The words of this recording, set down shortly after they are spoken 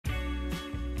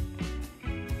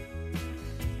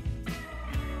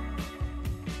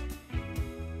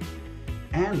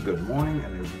And good morning,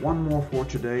 and there's one more for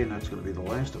today, and that's going to be the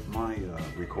last of my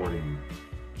recording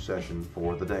session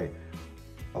for the day.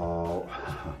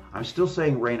 I'm still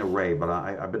saying Raina Rai, but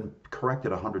I've been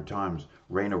corrected 100 times.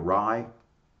 Raina Rai,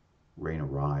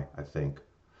 I think.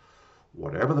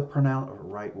 Whatever the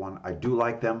right one, I do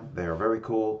like them. They are very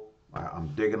cool. I'm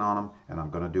digging on them, and I'm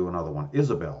going to do another one.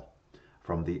 Isabelle,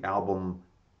 from the album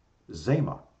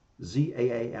Zaama,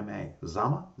 Zaama,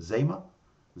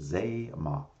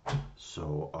 Zaama.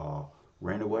 So,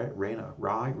 Raina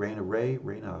Rai,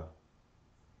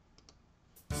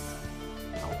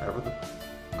 however the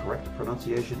correct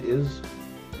pronunciation is,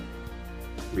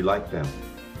 we like them.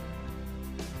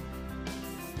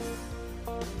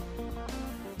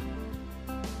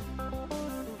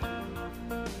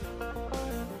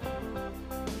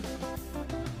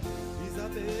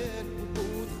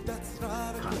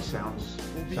 Kind of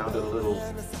sounded a little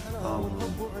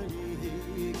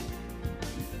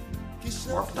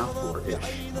Mark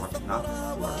Knopfler-ish. Mark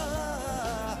Knopfler.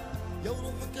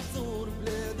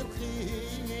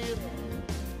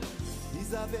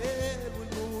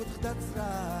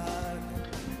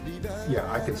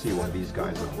 Yeah, I can see why these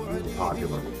guys are really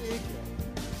popular.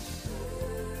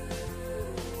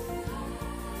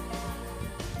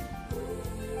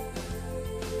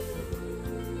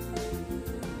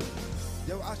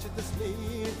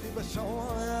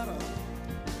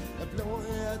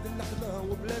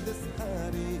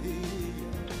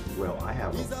 Well, I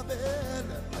have,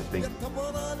 I think,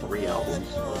 3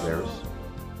 albums of theirs.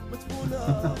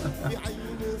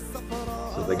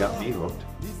 So they got me hooked.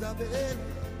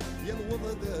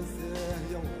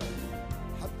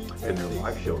 And their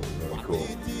live shows are really cool.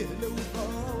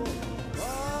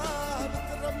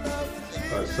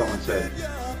 Someone said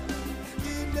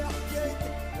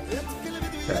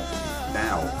that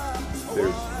now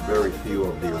there's very few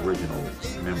of the original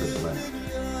members left.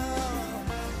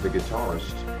 The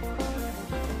guitarist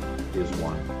is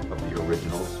one of the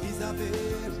originals. Is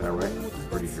that right? I'm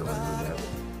pretty sure I heard that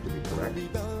to be correct.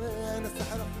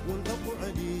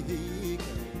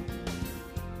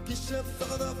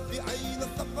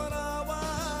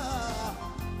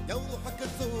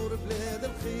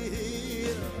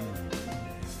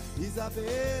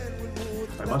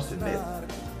 I must admit,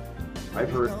 I've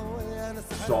heard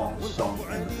songs sung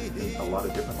in a lot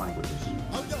of different languages.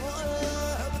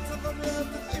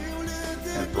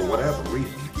 And for whatever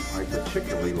reason, I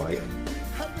particularly like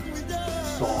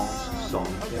songs sung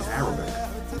in Arabic.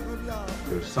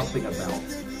 There's something about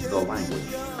the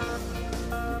language,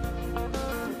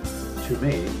 to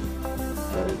me,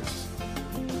 that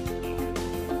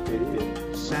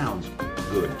it sounds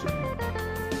good to me,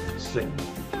 singing.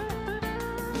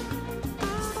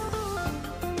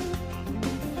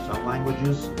 Some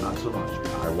languages, not so much.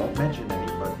 I won't mention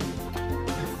any, but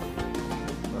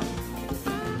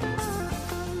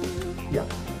yeah,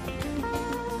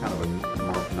 kind of a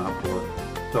Mark Knopfler.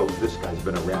 So this guy's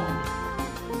been around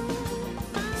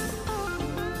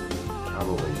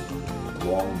probably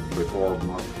long before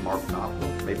Mark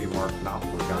Knopfler. Maybe Mark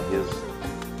Knopfler got his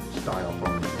style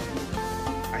from him.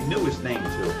 I knew his name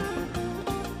too.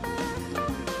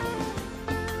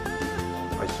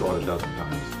 I saw it a dozen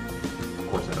times. Of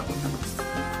course I don't remember.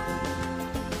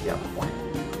 Yeah, point.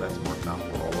 That's Mark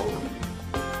Knopfler all over.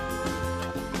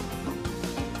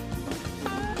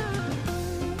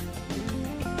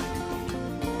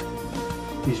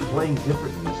 He's playing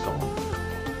different in this song.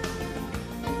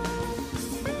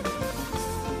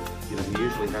 You know, he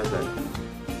usually has that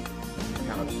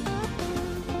kind of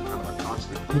a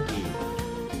constant picky,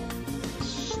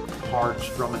 hard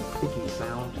strumming picky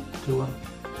sound to him,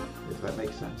 if that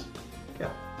makes sense.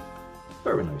 Yeah,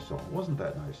 very nice song. Wasn't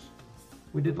that nice?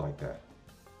 We did like that.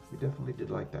 We definitely did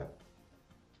like that.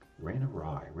 Raina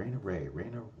Rai.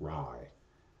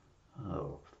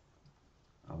 Oh,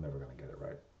 I'm never gonna get it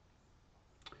right.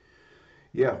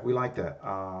 Yeah, we like that.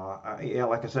 Yeah,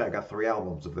 like I said, I got 3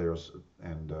 albums of theirs,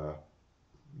 and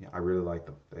yeah, I really like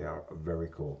them. They are very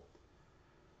cool.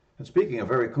 And speaking of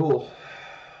very cool,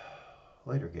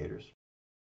 later, Gators.